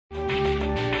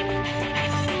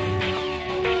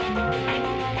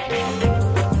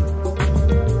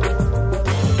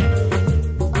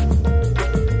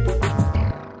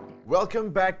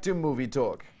Welcome back to Movie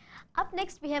Talk. Up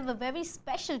next, we have a very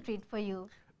special treat for you.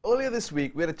 Earlier this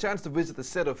week, we had a chance to visit the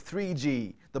set of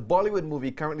 3G, the Bollywood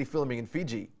movie currently filming in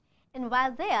Fiji. And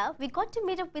while there, we got to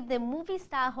meet up with the movie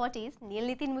star hotties Neel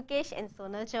Nitin Mukesh and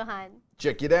Sonal Chauhan.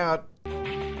 Check it out.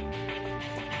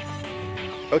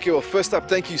 Okay, well, first up,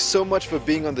 thank you so much for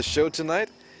being on the show tonight.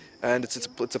 And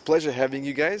it's a pleasure having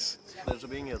you guys. It's a pleasure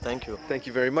being here, thank you. Thank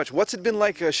you very much. What's it been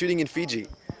like shooting in Fiji?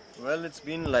 Well, it's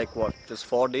been like what, just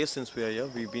 4 days since we are here.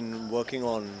 We've been working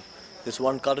on this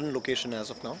one current location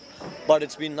as of now. But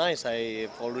it's been nice.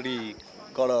 I've already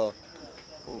got a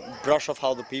brush of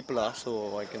how the people are,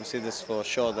 so I can say this for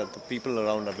sure that the people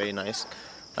around are very nice.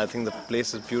 I think the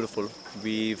place is beautiful.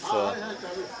 We've,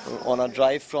 on our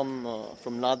drive from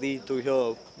Nadi to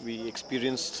here, we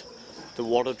experienced the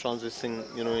water transitioning,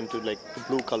 into like the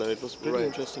blue color. It was pretty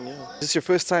interesting, yeah. Is this your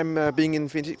first time being in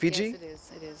Fiji?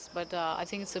 Yes, it is. But I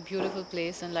think it's a beautiful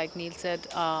place, and like Neel said,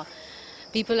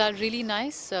 people are really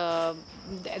nice. There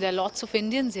are lots of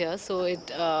Indians here, so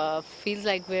it feels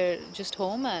like we're just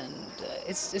home, and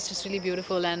it's just really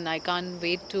beautiful. And I can't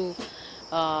wait to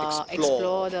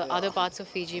explore the other parts of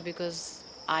Fiji, because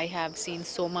I have seen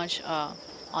so much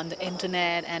on the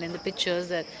internet and in the pictures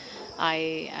that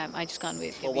I just can't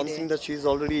wait. One thing that she's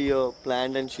already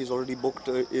planned and she's already booked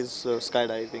is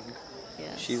skydiving.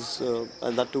 Yes. She's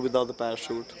and that too without the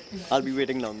parachute. I'll be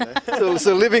waiting down there.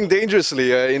 So living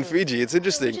dangerously in Fiji, it's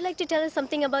interesting. Would you like to tell us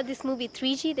something about this movie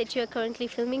 3G that you are currently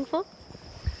filming for?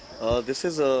 This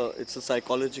is it's a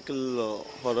psychological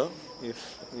horror,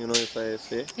 if I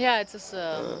say. Yeah, it's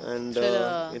a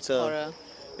thriller horror.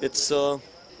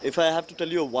 If I have to tell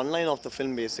you one line of the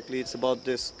film, basically, it's about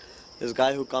this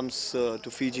guy who comes to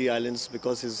Fiji Islands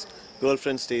because his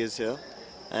girlfriend stays here,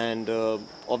 and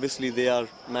obviously they are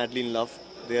madly in love.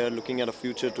 They are looking at a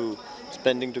future to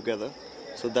spending together,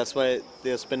 so that's why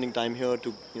they are spending time here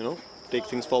to take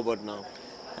things forward now.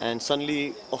 And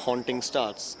suddenly a haunting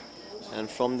starts, and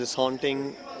from this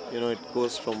haunting, it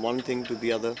goes from one thing to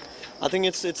the other. I think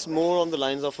it's more on the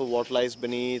lines of what lies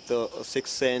beneath, a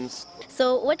sixth sense.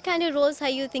 So what kind of roles are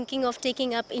you thinking of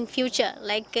taking up in future?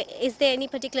 Like, is there any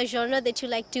particular genre that you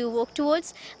like to work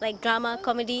towards, like drama,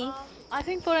 comedy? I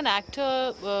think for an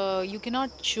actor, you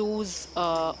cannot choose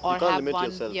or you can't have limit one.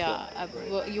 yourself,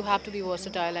 You have to be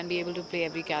versatile and be able to play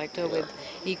every character with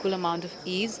equal amount of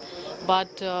ease.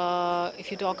 But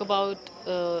if you talk about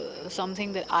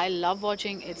something that I love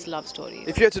watching, it's love stories.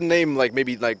 If you had to name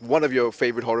maybe one of your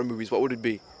favorite horror movies, what would it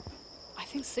be? I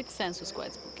think Sixth Sense was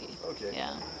quite spooky. Okay.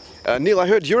 Yeah. Neel, I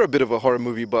heard you're a bit of a horror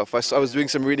movie buff. I was doing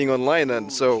some reading online,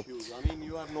 and so. I mean,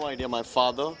 you have no idea. My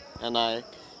father and I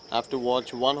have to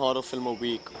watch one horror film a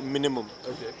week minimum.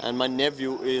 Okay. And my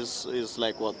nephew is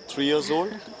like what, 3 years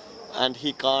old, and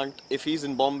he can't. If he's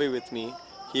in Bombay with me,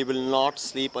 he will not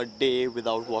sleep a day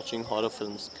without watching horror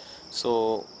films.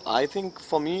 So I think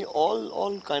for me,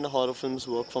 all kind of horror films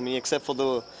work for me, except for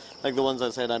the ones I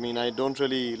said. I mean, I don't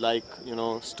really like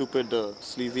stupid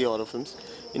sleazy horror films.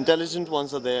 Intelligent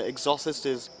ones are there. Exorcist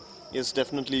is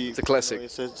definitely. It's a classic.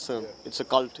 It's a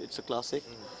cult. It's a classic.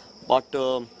 But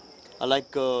I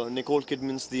like Nicole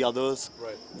Kidman's The Others.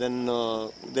 Right. Then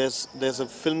there's a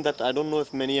film that I don't know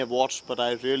if many have watched, but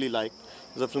I really like.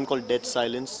 There's a film called Dead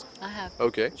Silence. I have.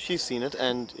 Okay. She's seen it,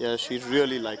 and yeah, she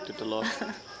really liked it a lot.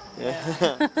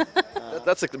 Yeah.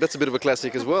 That's a bit of a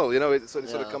classic as well. It sort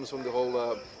of comes from the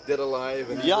whole Dead Alive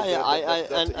and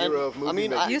that era of movie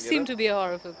making, You seem to be a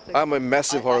horror film. I'm a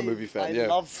massive horror movie fan. I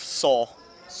love Saw.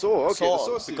 Saw, okay. Saw, the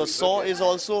Saw series, because Saw is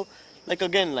also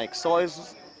Saw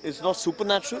is not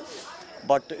supernatural,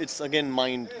 but it's again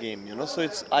mind game. So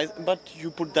but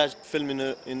you put that film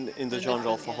in the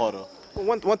genre of a horror.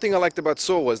 Well, one thing I liked about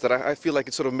Saw was that I feel like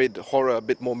it sort of made horror a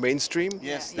bit more mainstrom.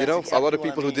 Yes, a lot of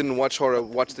people who didn't watch horror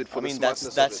watched it for the smartness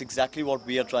of it. That's exactly what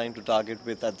we are trying to target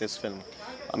at this film.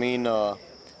 I mean,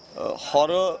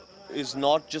 horror is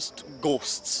not just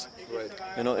ghosts. Right.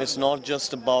 It's not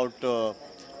just about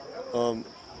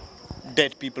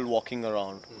dead people walking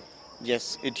around.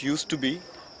 Yes, it used to be,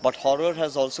 but horror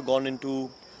has also gone into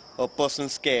a personal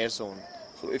scare zone.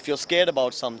 So if you're scared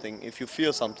about something, if you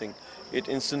fear something, it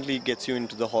instantly gets you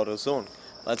into the horror zone.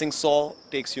 I think Saw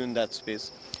takes you in that space.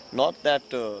 Not that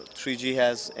 3G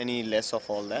has any less of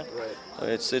all that. Right.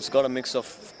 It's got a mix of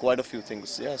quite a few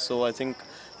things. Yeah, so I think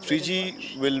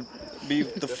 3G will be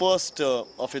the first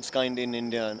of its kind in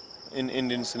India in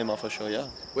Indian cinema for sure. Yeah.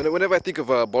 Whenever I think of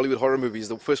Bollywood horror movies,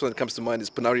 the first one that comes to mind is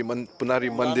Punari Mandir.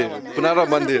 Punara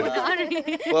Mandir.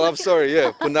 Well, I'm sorry,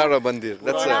 yeah, Punara Mandir.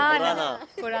 That's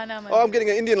Purana Oh, I'm getting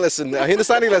an Indian lesson, a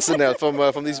Hindustani lesson now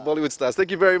from these Bollywood stars.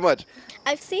 Thank you very much.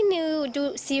 I've seen you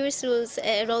do serious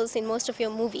roles in most of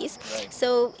your movies. Right.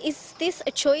 So is this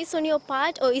a choice on your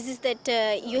part, or is it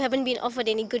that you haven't been offered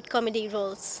any good comedy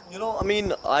roles? You know, I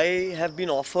mean, I have been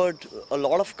offered a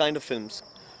lot of kind of films,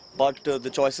 but the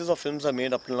choices of films I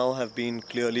made up till now have been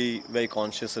clearly very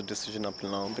conscious a decision up till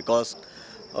now, because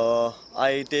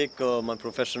I take my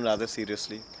profession rather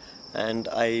seriously, and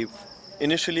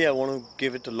initially I want to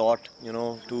give it a lot, you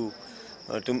know, to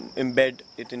embed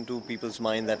it into people's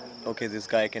mind that okay, this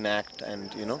guy can act,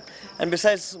 and you know, and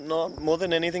besides, more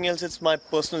than anything else, it's my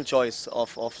personal choice of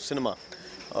cinema.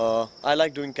 I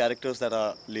like doing characters that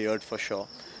are layered for sure.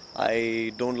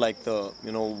 I don't like the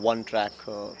one track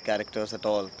characters at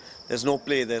all. There's no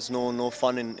play, there's no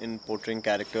fun in portraying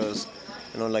characters,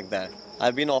 like that.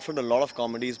 I've been offered a lot of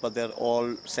comedies, but they're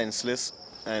all senseless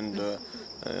and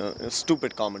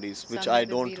stupid comedies, which I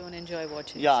don't. We don't enjoy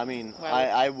watching. Yeah, I mean, Wow.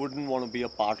 I wouldn't want to be a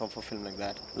part of a film like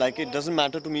that. Like, it doesn't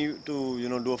matter to me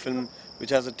to do a film which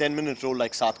has a 10-minute role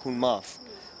like Saath Khoon Maaf,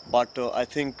 but I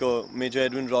think Major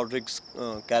Edwin Rodriguez's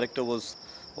character was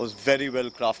very well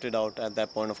crafted out at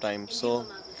that point of time. So,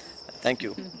 thank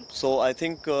you. So I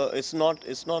think it's not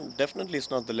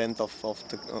the length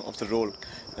of the role,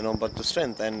 but the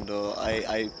strength, and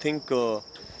I think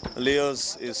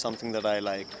layers is something that I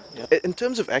like. Yeah. In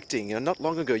terms of acting, not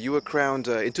long ago you were crowned,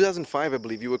 in 2005 I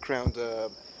believe, you were crowned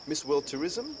Miss World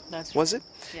Tourism, That's was right.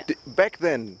 it? Yeah. Back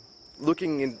then, would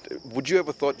you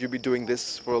ever thought you'd be doing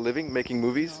this for a living, making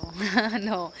movies?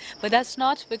 No, but that's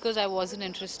not because I wasn't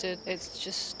interested. It's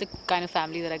just the kind of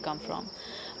family that I come from.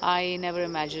 I never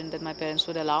imagined that my parents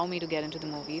would allow me to get into the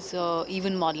movies,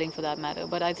 even modeling for that matter.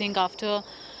 But I think after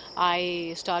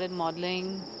I started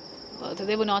modeling,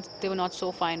 they were not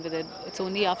so fine with it. It's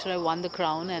only after I won the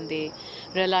crown and they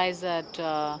realized that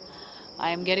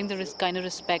I am getting the kind of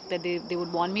respect that they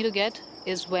would want me to get,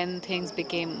 is when things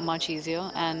became much easier.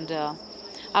 And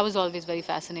I was always very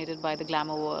fascinated by the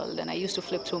glamour world, and I used to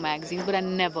flip through magazines, but I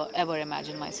never ever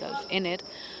imagined myself in it,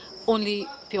 only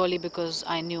purely because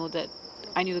I knew the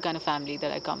kind of family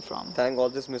that I come from. Thank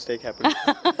God this mistake happened.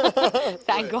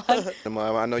 Thank God.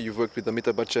 I know you've worked with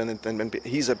Amitabh Bachchan, and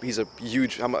he's a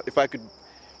huge. If I could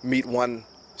meet one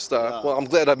star, Yeah. well, I'm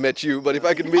glad I've met you. But if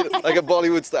I could meet like a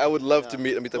Bollywood star, I would love to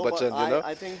meet Amitabh No, but Bachchan.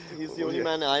 I think he's the only Yeah.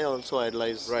 man I also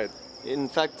idolize. Right. In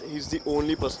fact, he's the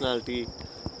only personality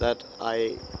that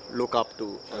I look up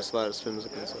to as far as films are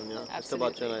concerned. Yeah. Mr.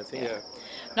 Absolutely. Bachchan, I think. Yeah.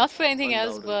 Not for anything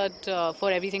else, but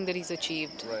for everything that he's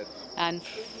achieved, Right. and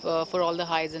for all the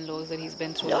highs and lows that he's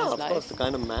been through in Yeah, his of life. course, the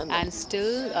kind of man. that And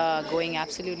still going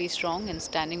absolutely strong and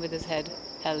standing with his head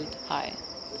held high.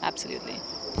 Absolutely.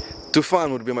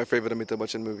 Tufan would be my favorite Amitabh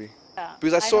Bachchan movie. Yeah.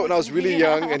 Because I saw it when I was really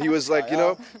young, and he was like, he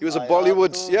was a Aya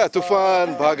Bollywood,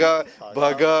 Tufan, Bhaga,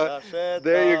 Bhaga,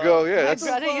 there you go, yeah, My that's,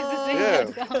 brother used to sing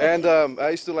that yeah. song. And I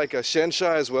used to like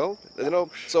Shenshah as well,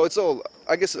 so it's all,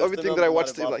 I guess everything that I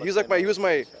watched, he was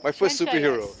my first Shansha,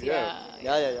 superhero, yes,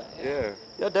 Yeah.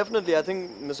 Yeah, definitely. I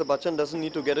think Mr. Bachchan doesn't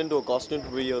need to get into a costume to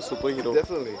be a superhero.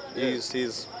 Definitely. Yeah. He's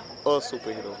a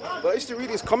superhero. But I used to read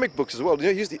his comic books as well.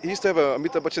 He used to have a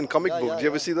Amitabh Bachchan comic book. Do you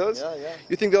ever see those? Yeah.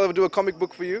 You think they'll ever do a comic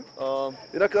book for you?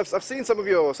 'Cause I've seen some of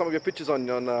your pictures on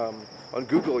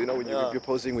Google. When you're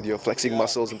posing with your flexing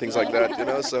muscles and things like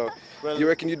that. So Well, you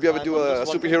reckon you'd be able to do I'm a just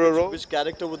wondering superhero role? Which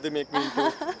character would they make me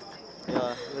into?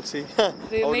 Yeah, let's see. I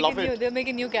would love it. They'll make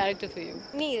a new character for you.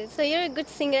 Neel, so you're a good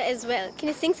singer as well. Can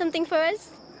you sing something for us?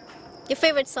 Your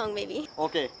favorite song, maybe.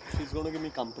 Okay, she's gonna give me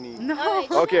company. No.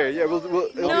 Alright. Okay, yeah, it'll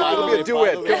be a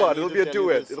duet. Come on, it'll be a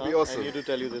duet. It'll be I awesome. need to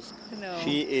tell you this. No.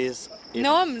 She is a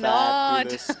No, I'm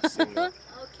not. fabulous singer.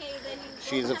 Okay, then you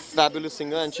She's a fabulous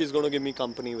singer, and she's gonna give me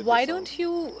company with Why this song. don't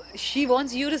you? She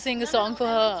wants you to sing a song for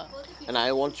her. And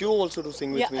I want you also to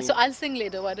sing with Yeah. me. So I'll sing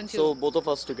later. Why don't you? So both of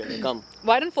us together. Come.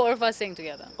 Why don't four of us sing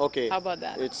together? Okay. How about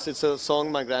that? It's a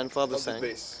song my grandfather Love the sang,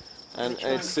 bass. and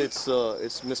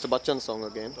it's Mr. Bachchan's song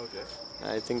again. Okay.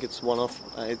 I think it's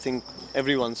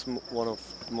everyone's one of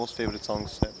the most favorite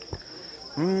songs.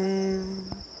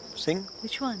 Sing.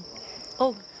 Which one?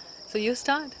 Oh, so you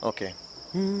start. Okay.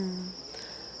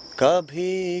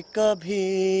 कभी कभी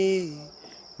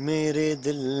मेरे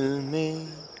दिल में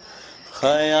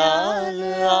ख्याल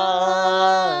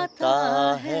आता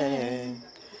है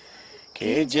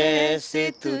कि जैसे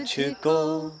तुझको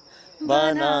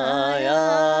बनाया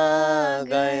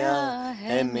गया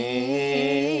है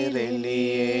मेरे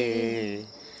लिए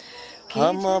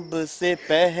हम अब से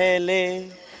पहले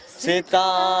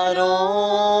सितारों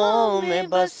में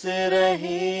बस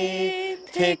रहे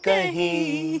थे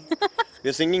कहीं.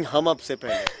 We're singing hum up se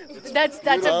pehle. That's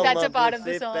a part of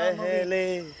the song. पहले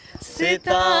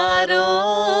सितारों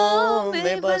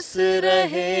में बस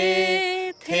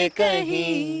रहे थे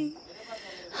कहीं.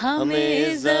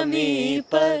 हमें ज़मीं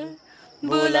पर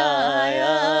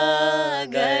बुलाया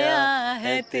गया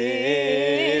है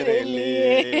तेरे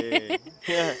लिए.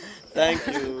 Thank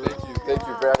you. Thank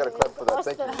you. I got a clap for that.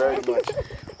 Thank you very much.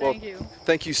 Well, Thank you.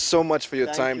 thank you so much for your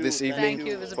Thank time you. this evening Thank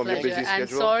you. It was a from your pleasure. busy And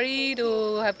schedule. sorry to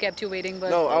have kept you waiting,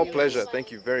 but No, our pleasure.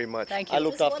 Thank you very much. Thank you. I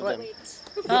looked after them.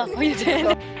 Oh, you did.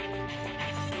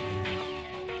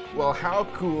 Well, how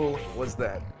cool was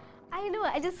that? I know,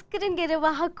 I just couldn't get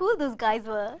over how cool those guys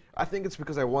were. I think it's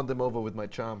because I won them over with my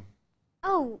charm.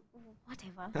 Oh,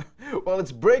 whatever. Well,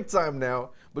 it's break time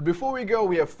now, but before we go,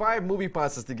 we have 5 movie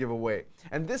passes to give away.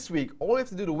 And this week, all you have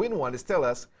to do to win one is tell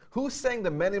us who sang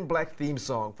the Men in Black theme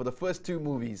song for the first 2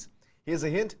 movies. Here's a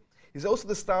hint, he's also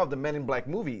the star of the Men in Black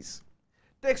movies.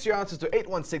 Text your answers to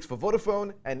 816 for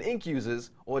Vodafone and Ink users,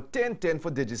 or 1010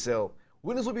 for Digicel.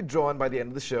 Winners will be drawn by the end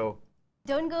of the show.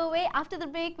 Don't go away. After the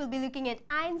break, we'll be looking at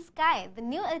Iron Sky, the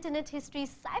new alternate history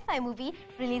sci-fi movie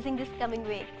releasing this coming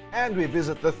week. And we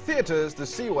visit the theaters to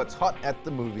see what's hot at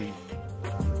the movie.